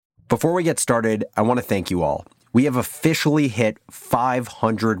Before we get started, I want to thank you all. We have officially hit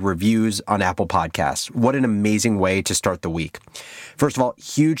 500 reviews on Apple Podcasts. What an amazing way to start the week. First of all,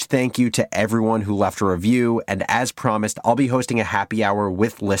 huge thank you to everyone who left a review. And as promised, I'll be hosting a happy hour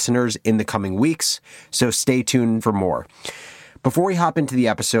with listeners in the coming weeks, so stay tuned for more. Before we hop into the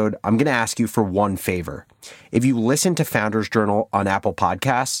episode, I'm going to ask you for one favor. If you listen to Founders Journal on Apple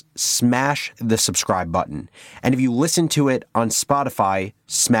Podcasts, smash the subscribe button. And if you listen to it on Spotify,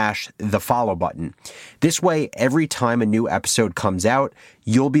 smash the follow button. This way, every time a new episode comes out,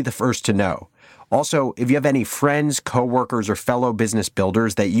 you'll be the first to know. Also, if you have any friends, coworkers, or fellow business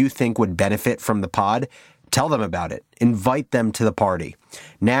builders that you think would benefit from the pod, tell them about it. Invite them to the party.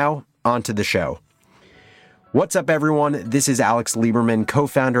 Now, on to the show. What's up, everyone? This is Alex Lieberman,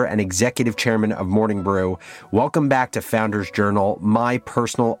 co-founder and executive chairman of Morning Brew. Welcome back to Founders Journal, my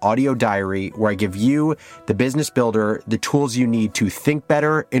personal audio diary where I give you, the business builder, the tools you need to think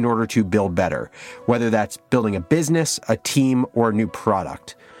better in order to build better, whether that's building a business, a team, or a new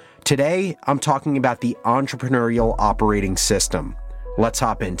product. Today, I'm talking about the Entrepreneurial Operating System. Let's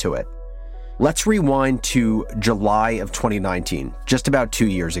hop into it. Let's rewind to July of 2019, just about 2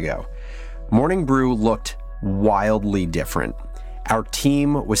 years ago. Morning Brew looked wildly different. Our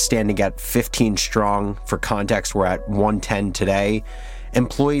team was standing at 15 strong. For context, we're at 110 today.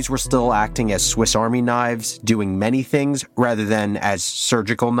 Employees were still acting as Swiss Army knives, doing many things rather than as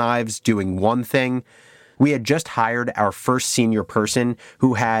surgical knives, doing one thing. We had just hired our first senior person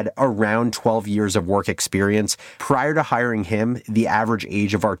who had around 12 years of work experience. Prior to hiring him, the average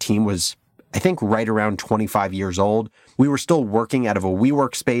age of our team was, I think, right around 25 years old. We were still working out of a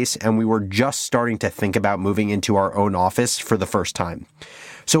WeWork space, and we were just starting to think about moving into our own office for the first time.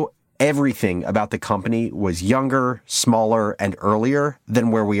 So everything about the company was younger, smaller, and earlier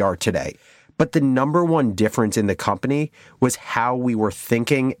than where we are today. But the number one difference in the company was how we were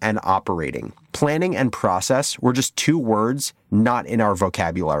thinking and operating. Planning and process were just two words not in our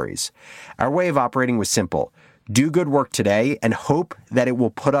vocabularies. Our way of operating was simple. Do good work today and hope that it will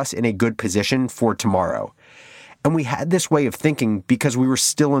put us in a good position for tomorrow. And we had this way of thinking because we were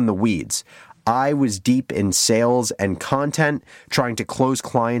still in the weeds. I was deep in sales and content, trying to close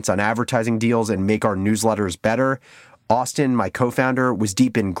clients on advertising deals and make our newsletters better. Austin, my co-founder, was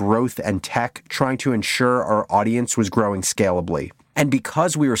deep in growth and tech, trying to ensure our audience was growing scalably. And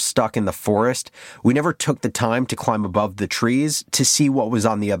because we were stuck in the forest, we never took the time to climb above the trees to see what was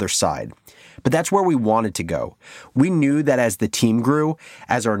on the other side. But that's where we wanted to go. We knew that as the team grew,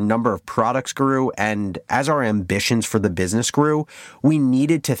 as our number of products grew, and as our ambitions for the business grew, we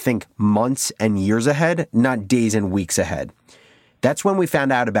needed to think months and years ahead, not days and weeks ahead. That's when we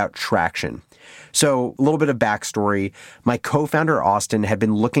found out about Traction. So a little bit of backstory. My co-founder, Austin, had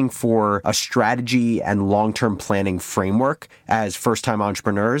been looking for a strategy and long-term planning framework as first-time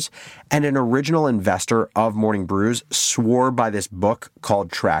entrepreneurs, and an original investor of Morning Brews swore by this book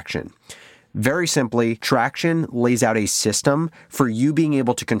called Traction. Very simply, Traction lays out a system for you being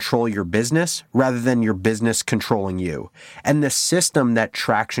able to control your business rather than your business controlling you. And the system that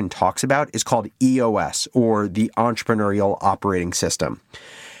Traction talks about is called EOS, or the Entrepreneurial Operating System.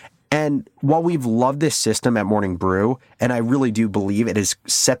 And while we've loved this system at Morning Brew, and I really do believe it has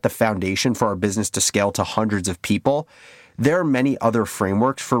set the foundation for our business to scale to hundreds of people, there are many other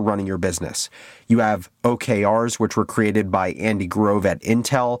frameworks for running your business. You have OKRs, which were created by Andy Grove at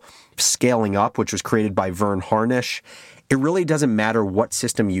Intel, Scaling Up, which was created by Vern Harnish. It really doesn't matter what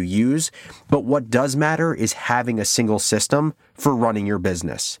system you use, but what does matter is having a single system for running your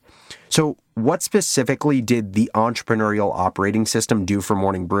business. So what specifically did the Entrepreneurial Operating System do for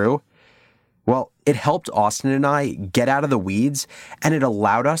Morning Brew? Well, it helped Austin and I get out of the weeds, and it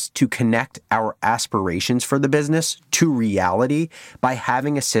allowed us to connect our aspirations for the business to reality by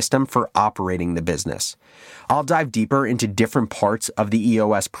having a system for operating the business. I'll dive deeper into different parts of the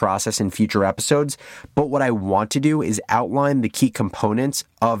EOS process in future episodes, but what I want to do is outline the key components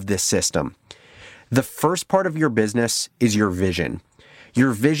of this system. The first part of your business is your vision.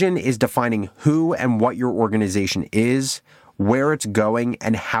 Your vision is defining who and what your organization is, where it's going,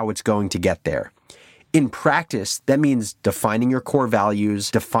 and how it's going to get there. In practice, that means defining your core values,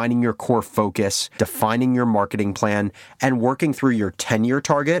 defining your core focus, defining your marketing plan, and working through your 10-year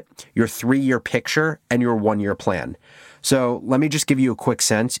target, your 3-year picture, and your 1-year plan. So let me just give you a quick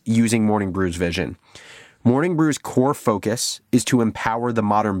sense using Morning Brew's vision. Morning Brew's core focus is to empower the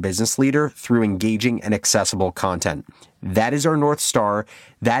modern business leader through engaging and accessible content. That is our North Star.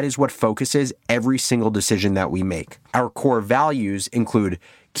 That is what focuses every single decision that we make. Our core values include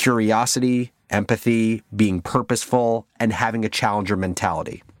curiosity, empathy, being purposeful, and having a challenger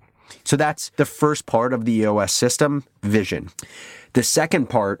mentality. So that's the first part of the EOS system, vision. The second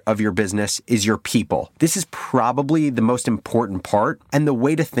part of your business is your people. This is probably the most important part, and the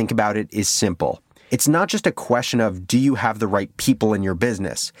way to think about it is simple. It's not just a question of do you have the right people in your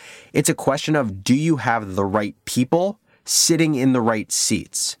business? It's a question of do you have the right people sitting in the right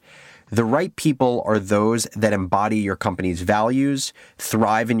seats? The right people are those that embody your company's values,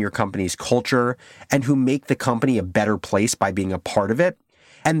 thrive in your company's culture, and who make the company a better place by being a part of it.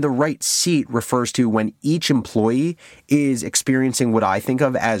 And the right seat refers to when each employee is experiencing what I think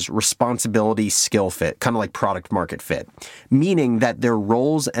of as responsibility skill fit, kind of like product market fit, meaning that their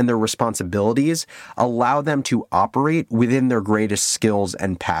roles and their responsibilities allow them to operate within their greatest skills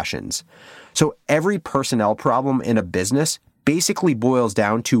and passions. So every personnel problem in a business basically boils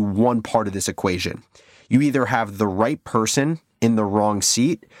down to one part of this equation. You either have the right person in the wrong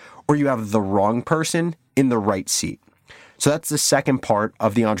seat, or you have the wrong person in the right seat. So that's the second part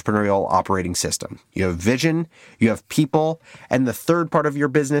of the entrepreneurial operating system. You have vision, you have people, and the third part of your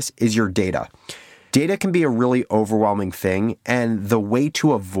business is your data. Data can be a really overwhelming thing, and the way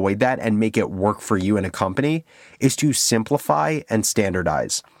to avoid that and make it work for you in a company is to simplify and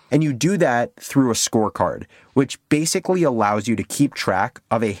standardize. And you do that through a scorecard, which basically allows you to keep track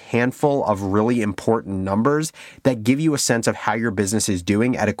of a handful of really important numbers that give you a sense of how your business is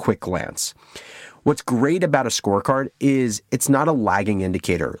doing at a quick glance. What's great about a scorecard is it's not a lagging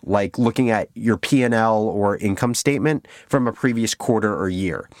indicator, like looking at your P&L or income statement from a previous quarter or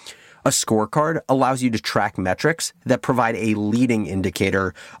year. A scorecard allows you to track metrics that provide a leading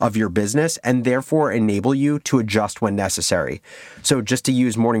indicator of your business and therefore enable you to adjust when necessary. So just to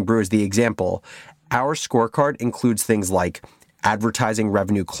use Morning Brew as the example, our scorecard includes things like advertising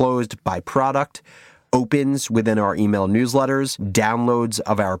revenue closed by product, opens within our email newsletters, downloads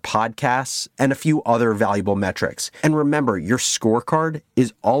of our podcasts, and a few other valuable metrics. And remember, your scorecard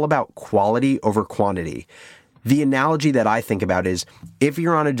is all about quality over quantity. The analogy that I think about is if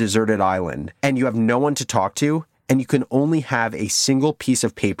you're on a deserted island and you have no one to talk to, and you can only have a single piece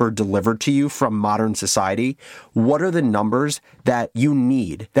of paper delivered to you from modern society, what are the numbers that you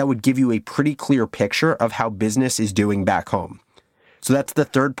need that would give you a pretty clear picture of how business is doing back home? So that's the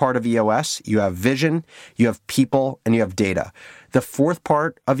third part of EOS. You have vision, you have people, and you have data. The fourth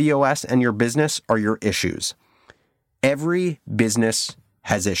part of EOS and your business are your issues. Every business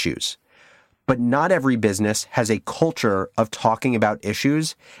has issues, but not every business has a culture of talking about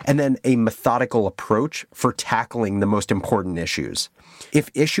issues and then a methodical approach for tackling the most important issues. If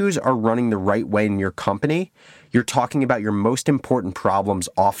issues are running the right way in your company, you're talking about your most important problems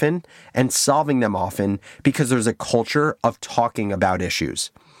often and solving them often because there's a culture of talking about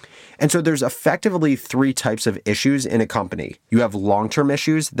issues. And so there's effectively three types of issues in a company. You have long-term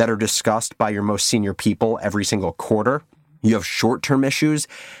issues that are discussed by your most senior people every single quarter. You have short-term issues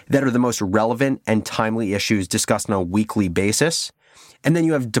that are the most relevant and timely issues discussed on a weekly basis. And then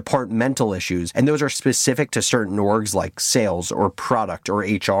you have departmental issues, and those are specific to certain orgs like sales or product or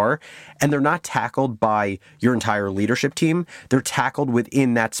HR, and they're not tackled by your entire leadership team. They're tackled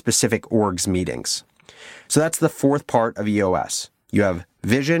within that specific org's meetings. So that's the fourth part of EOS. You have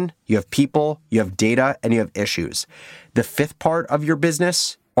vision, you have people, you have data, and you have issues. The fifth part of your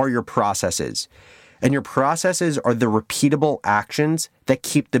business are your processes. And your processes are the repeatable actions that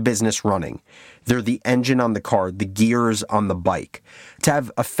keep the business running. They're the engine on the car, the gears on the bike. To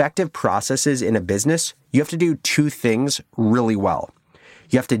have effective processes in a business, you have to do two things really well.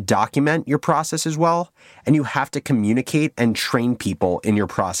 You have to document your processes well, and you have to communicate and train people in your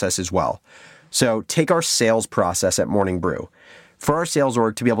process as well. So take our sales process at Morning Brew. For our sales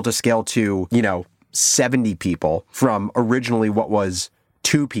org to be able to scale to, 70 people from originally what was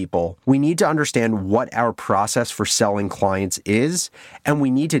 2 people, we need to understand what our process for selling clients is, and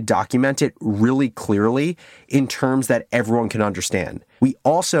we need to document it really clearly in terms that everyone can understand. We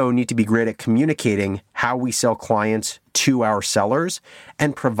also need to be great at communicating how we sell clients to our sellers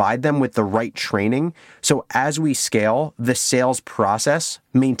and provide them with the right training. So as we scale, the sales process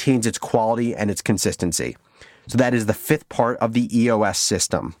maintains its quality and its consistency. So that is the fifth part of the EOS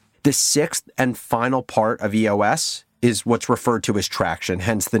system. The sixth and final part of EOS is what's referred to as traction,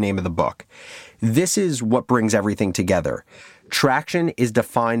 hence the name of the book. This is what brings everything together. Traction is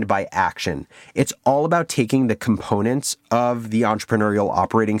defined by action. It's all about taking the components of the entrepreneurial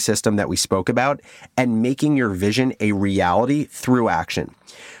operating system that we spoke about and making your vision a reality through action.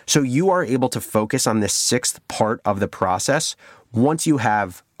 So you are able to focus on this sixth part of the process once you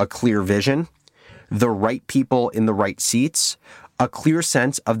have a clear vision, the right people in the right seats, a clear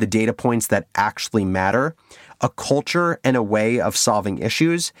sense of the data points that actually matter, a culture and a way of solving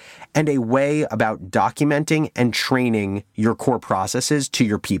issues, and a way about documenting and training your core processes to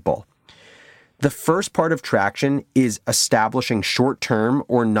your people. The first part of traction is establishing short-term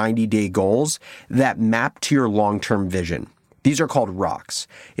or 90-day goals that map to your long-term vision. These are called rocks.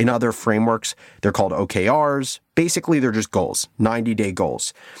 In other frameworks, they're called OKRs. Basically, they're just goals, 90-day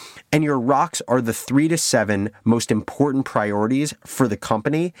goals. And your rocks are the 3 to 7 most important priorities for the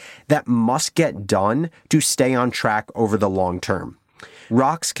company that must get done to stay on track over the long term.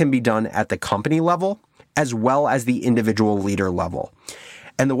 Rocks can be done at the company level as well as the individual leader level.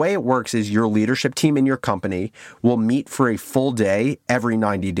 And the way it works is your leadership team in your company will meet for a full day every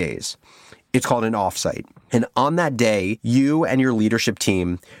 90 days. It's called an offsite. And on that day, you and your leadership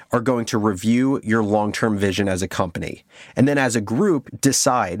team are going to review your long-term vision as a company. And then as a group,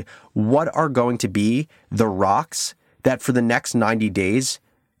 decide what are going to be the rocks that for the next 90 days,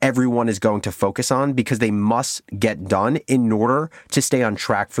 everyone is going to focus on because they must get done in order to stay on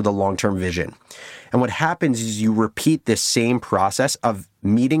track for the long-term vision. And what happens is you repeat this same process of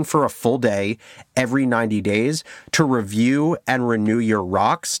meeting for a full day every 90 days to review and renew your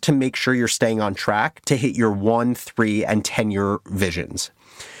rocks to make sure you're staying on track to hit your 1, 3, and 10-year visions.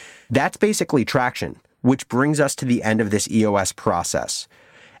 That's basically traction, which brings us to the end of this EOS process.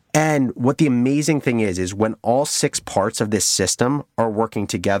 And what the amazing thing is when all 6 parts of this system are working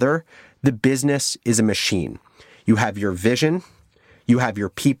together, the business is a machine. You have your vision, you have your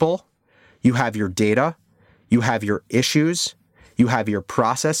people, you have your data, you have your issues, you have your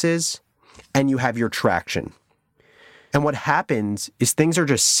processes, and you have your traction. And what happens is things are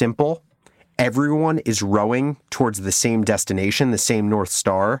just simple. Everyone is rowing towards the same destination, the same North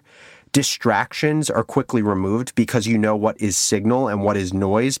Star. Distractions are quickly removed because you know what is signal and what is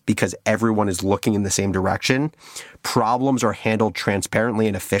noise because everyone is looking in the same direction. Problems are handled transparently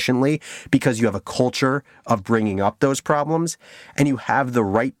and efficiently because you have a culture of bringing up those problems and you have the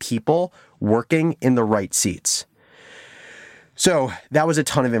right people working in the right seats. So that was a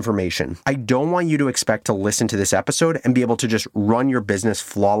ton of information. I don't want you to expect to listen to this episode and be able to just run your business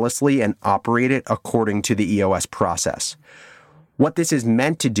flawlessly and operate it according to the EOS process. What this is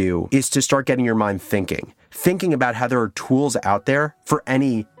meant to do is to start getting your mind thinking about how there are tools out there for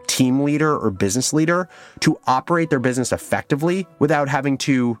any team leader or business leader to operate their business effectively without having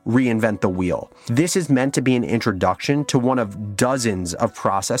to reinvent the wheel. This is meant to be an introduction to one of dozens of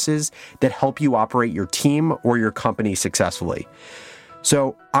processes that help you operate your team or your company successfully.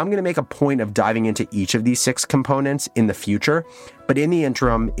 So I'm going to make a point of diving into each of these 6 components in the future. But in the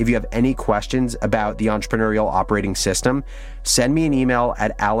interim, if you have any questions about the Entrepreneurial Operating System, send me an email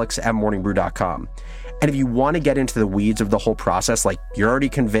at alex@morningbrew.com. And if you want to get into the weeds of the whole process, like you're already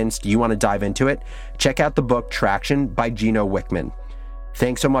convinced you want to dive into it, check out the book Traction by Gino Wickman.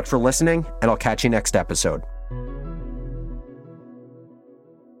 Thanks so much for listening, and I'll catch you next episode.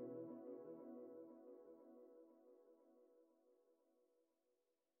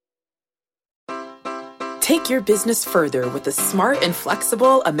 Take your business further with the smart and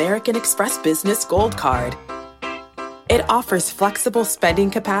flexible American Express Business Gold Card. It offers flexible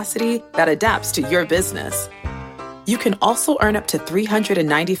spending capacity that adapts to your business. You can also earn up to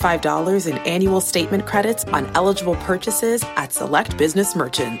 $395 in annual statement credits on eligible purchases at select business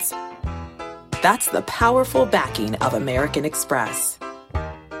merchants. That's the powerful backing of American Express.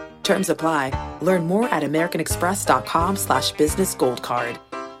 Terms apply. Learn more at americanexpress.com/business gold card.